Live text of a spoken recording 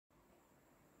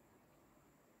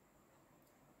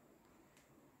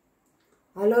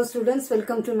Hello students,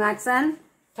 welcome to Max and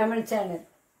Tamil channel.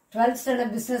 12th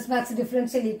standard business maths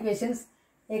differential equations,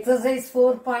 exercise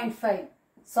 4.5.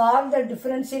 Solve the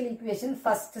differential equation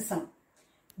first sum.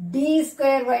 D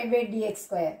square y by dx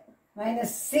square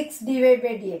minus 6 dy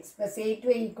by dx plus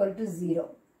 8y equal to 0.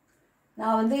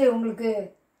 நான் வந்து உங்களுக்கு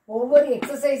ஒவ்வொரு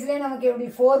எக்ஸசைஸ்லயும் நமக்கு எப்படி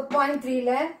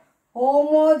 4.3ல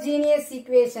homogeneous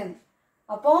equation.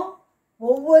 அப்போ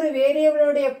ஒவ்வொரு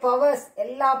வேரியபிளுடைய powers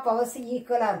எல்லா பவர்ஸும்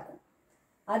ஈக்குவலா இருக்கும்.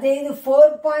 அதே இது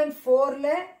 4.4ல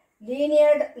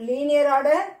linear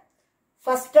order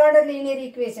first order linear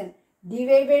equation dy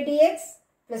by dx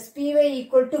plus py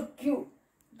equal to q.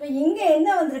 இப்போ இங்க என்ன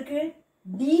வந்திருக்கு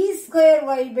d square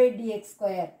y by dx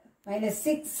square minus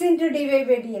 6 into dy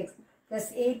by dx plus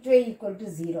 8y equal to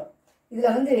 0.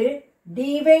 இதுல வந்து d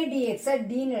by dx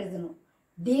d ன்னு எழுதணும்.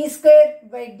 d square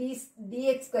by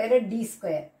dx square d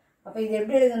square. அப்ப இது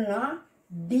எப்படி எழுதணும்னா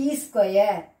d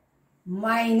square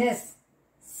minus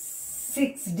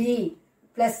 6d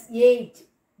plus 8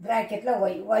 bracketல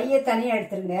y. y தனியா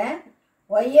எடுத்துருங்க.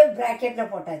 y bracketல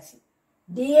போட்டாச்சு.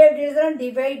 d எப்படி எழுதணும் d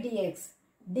by dx.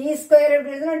 d square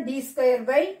எப்படி எழுதணும் d square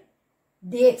by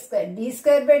dx square. d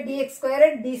square by dx square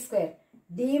d square.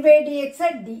 d by dx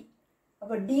d.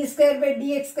 அப்ப d square by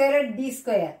dx square d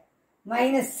square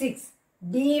minus 6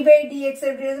 d by dx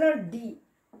எப்படி எழுதணும் d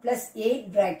plus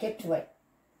 8 bracket y.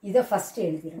 இதை first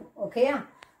எழுதிடும். ஓகேயா?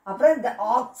 அப்புறம் the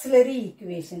auxiliary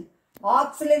equation.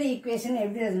 auxiliary equation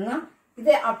எப்படி எழுதணும்னா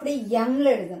இதை அப்படி mல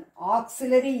எழுதணும்.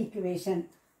 auxiliary equation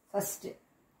first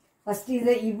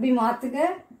இதை இப்படி மாத்துங்க.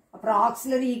 அப்புறம்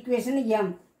auxiliary equation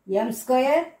m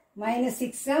square minus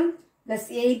 6m plus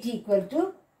 8 equal to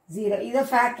 0. இதை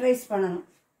factorize பண்ணணும்.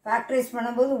 factorize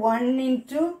பண்ணும்போது 1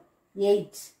 into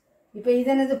 8. இப்போ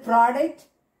இதனது product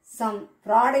sum.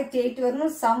 product 8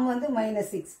 வரணும். sum வந்து minus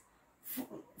 6.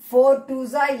 4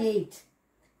 2s are 8.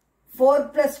 4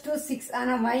 plus 2 6.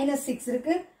 ஆனா minus 6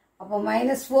 இருக்கு. அப்போ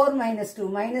minus 4 minus 2.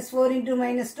 minus 4 into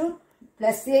minus 2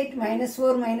 plus 8 minus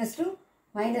 4 minus 2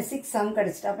 minus 6 sum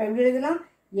கிடைச்சிட்டு. அப்போ எப்படி எழுதலாம்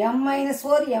m minus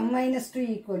 4 m minus 2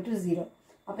 equal to 0.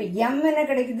 அப்போ m என்ன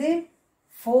கிடைக்குது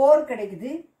 4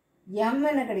 கிடைக்குது. m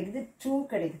என்ன கிடைக்குது 2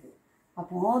 கிடைக்குது.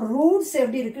 அப்போ ரூட்ஸ்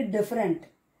எப்படி இருக்கு டிஃபரண்ட்.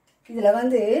 இதுல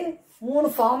வந்து 3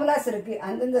 ஃபார்முலாஸ் இருக்கு.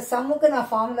 அந்தந்த சம்முக்கு நான்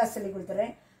ஃபார்முலா சொல்லி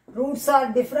கொடுத்துறேன். Roots R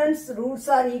difference, roots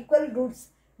R equal, roots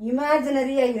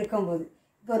இமேஜினரியா இருக்கும்போது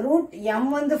இப்போ ரூட் m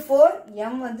வந்து 4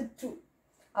 m வந்து 2.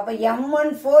 அப்ப m1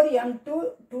 4 m2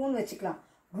 2ன்னு வச்சுக்கலாம்.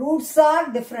 Roots R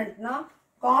டிஃபரண்ட்னா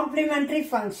complementary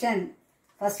function.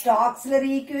 First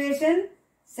auxiliary equation,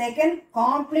 second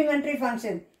complementary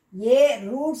function. a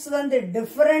roots வந்து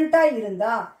டிஃபரண்டா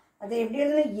இருந்தா அதை எப்படி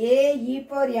எழுதணும் a e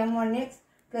power m1x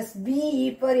plus b e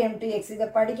power m2x. இதை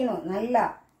படிக்கணும் நல்லா.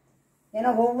 ஏன்னா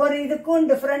ஒவ்வொரு இதுக்கும்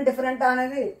டிஃபரண்ட்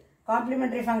ஆனது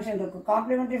காம்ப்ளிமெண்டரி ஃபங்க்ஷன் இருக்கும்.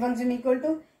 Complementary function equal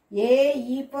to a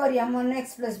e power m1x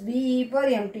plus b e power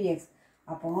m2x.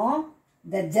 அப்போ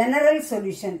the general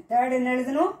solution third என்ன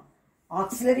எழுதணும்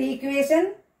auxiliary equation,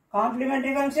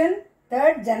 complementary function,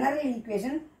 third general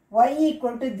equation y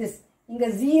equal to this. இங்க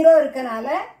 0 இருக்கனால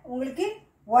உங்களுக்கு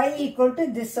y equal to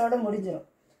this ஓட முடிஞ்சிடும்.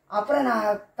 அப்புறம்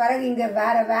நான் பிறகு இங்க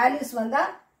வேற வேல்யூஸ் வந்தா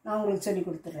நான் உங்களுக்கு சொல்லி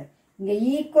கொடுத்துறேன். இங்க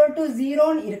ஈக்குவல் டு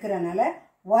 0 இருக்கிறனால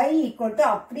y ஈக்குவல் டு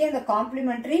அப்படியே அந்த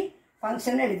complementary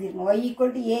function எழுதிருங்க. y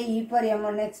equal to a e power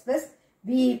m1x plus b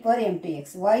e power m2x.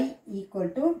 y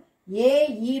equal to a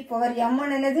e power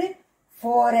m1 என்னது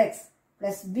 4x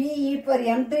plus b e power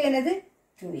m2 என்னது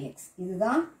 2x.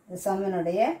 இதுதான் இந்த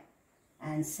சம்மனுடைய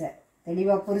answer.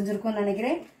 தெளிவா புரிஞ்சிருக்கும்னு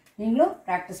நினைக்கிறேன். நீங்களும்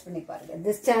பிராக்டிஸ் பண்ணி பாருங்க.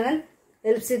 This channel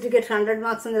helps you to get 100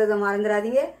 marks ங்கறத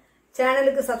மறந்துடாதீங்க.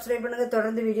 சேனலுக்கு சப்ஸ்கிரைப் பண்ணுங்க.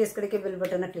 தொடர்ந்து வீடியோஸ் கிடைக்க பெல்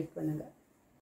பட்டனை கிளிக் பண்ணுங்க.